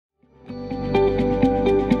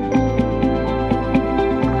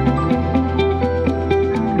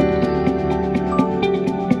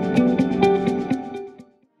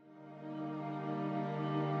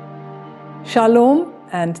Shalom,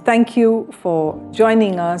 and thank you for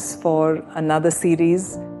joining us for another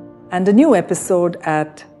series and a new episode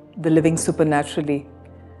at the Living Supernaturally.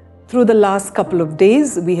 Through the last couple of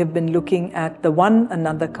days, we have been looking at the one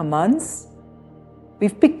another commands.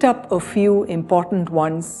 We've picked up a few important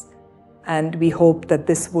ones, and we hope that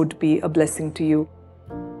this would be a blessing to you.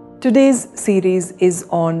 Today's series is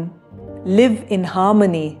on live in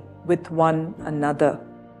harmony with one another.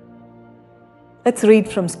 Let's read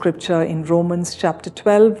from scripture in Romans chapter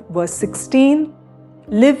 12, verse 16.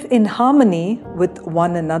 Live in harmony with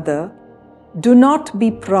one another. Do not be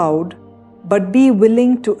proud, but be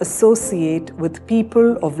willing to associate with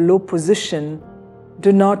people of low position.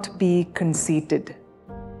 Do not be conceited.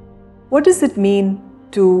 What does it mean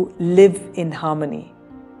to live in harmony?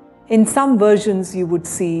 In some versions, you would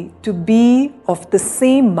see to be of the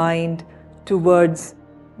same mind towards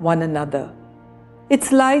one another.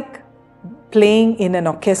 It's like playing in an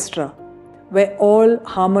orchestra where all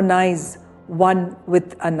harmonize one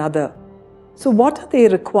with another. So what are they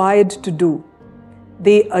required to do?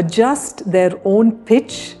 They adjust their own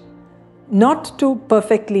pitch, not to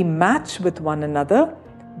perfectly match with one another,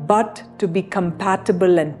 but to be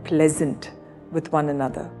compatible and pleasant with one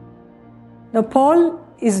another. Now, Paul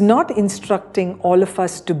is not instructing all of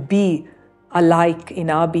us to be alike in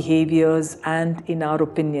our behaviors and in our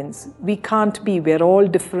opinions. We can't be. We're all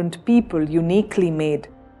different people, uniquely made.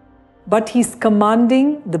 But he's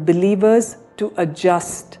commanding the believers to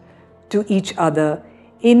adjust to each other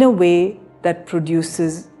in a way that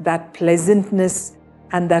produces that pleasantness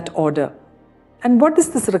and that order. And what does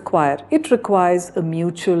this require? It requires a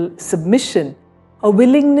mutual submission, a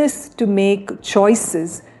willingness to make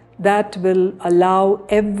choices that will allow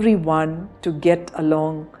everyone to get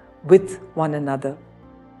along with one another.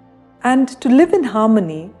 And to live in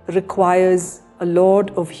harmony requires a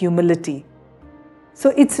lot of humility.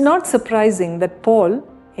 So it's not surprising that Paul,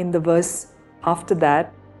 in the verse after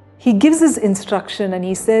that, he gives his instruction and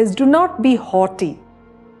he says, do not be haughty,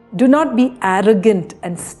 do not be arrogant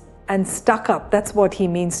and stuck up. That's what he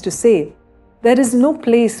means to say. There is no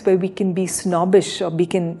place where we can be snobbish or we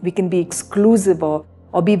can be exclusive or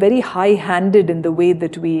be very high-handed in the way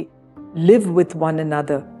that we live with one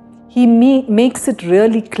another. He makes it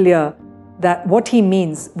really clear that what he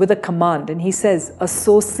means with a command, and he says,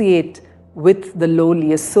 associate with the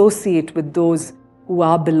lowly, associate with those who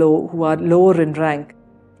are below, who are lower in rank.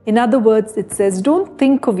 In other words, it says, don't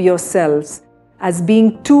think of yourselves as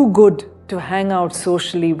being too good to hang out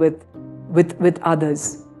socially with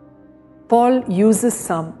others. Paul uses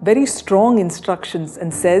some very strong instructions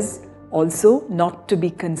and says also not to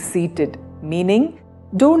be conceited, meaning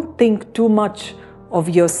don't think too much of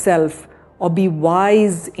yourself or be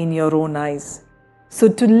wise in your own eyes. So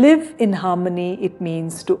to live in harmony, it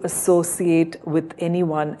means to associate with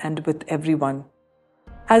anyone and with everyone.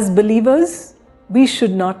 As believers, we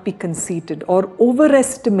should not be conceited or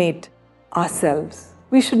overestimate ourselves.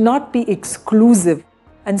 We should not be exclusive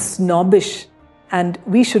and snobbish, and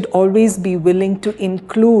we should always be willing to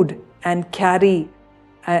include and carry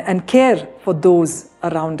and care for those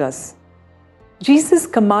around us. Jesus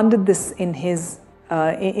commanded this in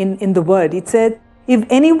the word. It said, if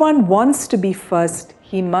anyone wants to be first,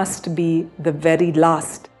 he must be the very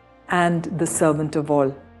last and the servant of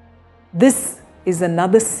all. This is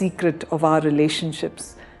another secret of our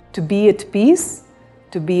relationships, to be at peace,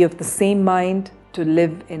 to be of the same mind, to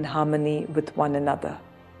live in harmony with one another.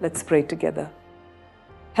 Let's pray together.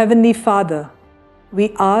 Heavenly Father,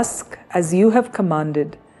 we ask, as you have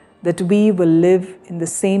commanded, that we will live in the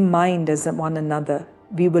same mind as one another.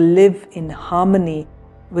 We will live in harmony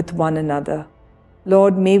with one another.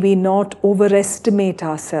 Lord, may we not overestimate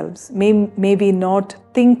ourselves. May we not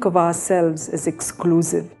think of ourselves as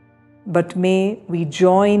exclusive, but may we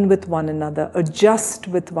join with one another, adjust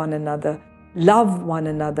with one another, love one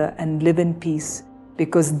another, and live in peace,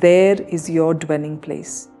 because there is your dwelling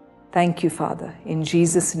place. Thank you, Father. In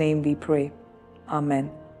Jesus' name we pray.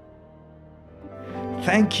 Amen.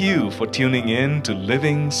 Thank you for tuning in to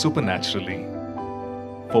Living Supernaturally.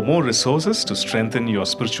 For more resources to strengthen your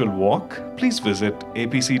spiritual walk, please visit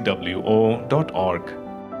apcwo.org.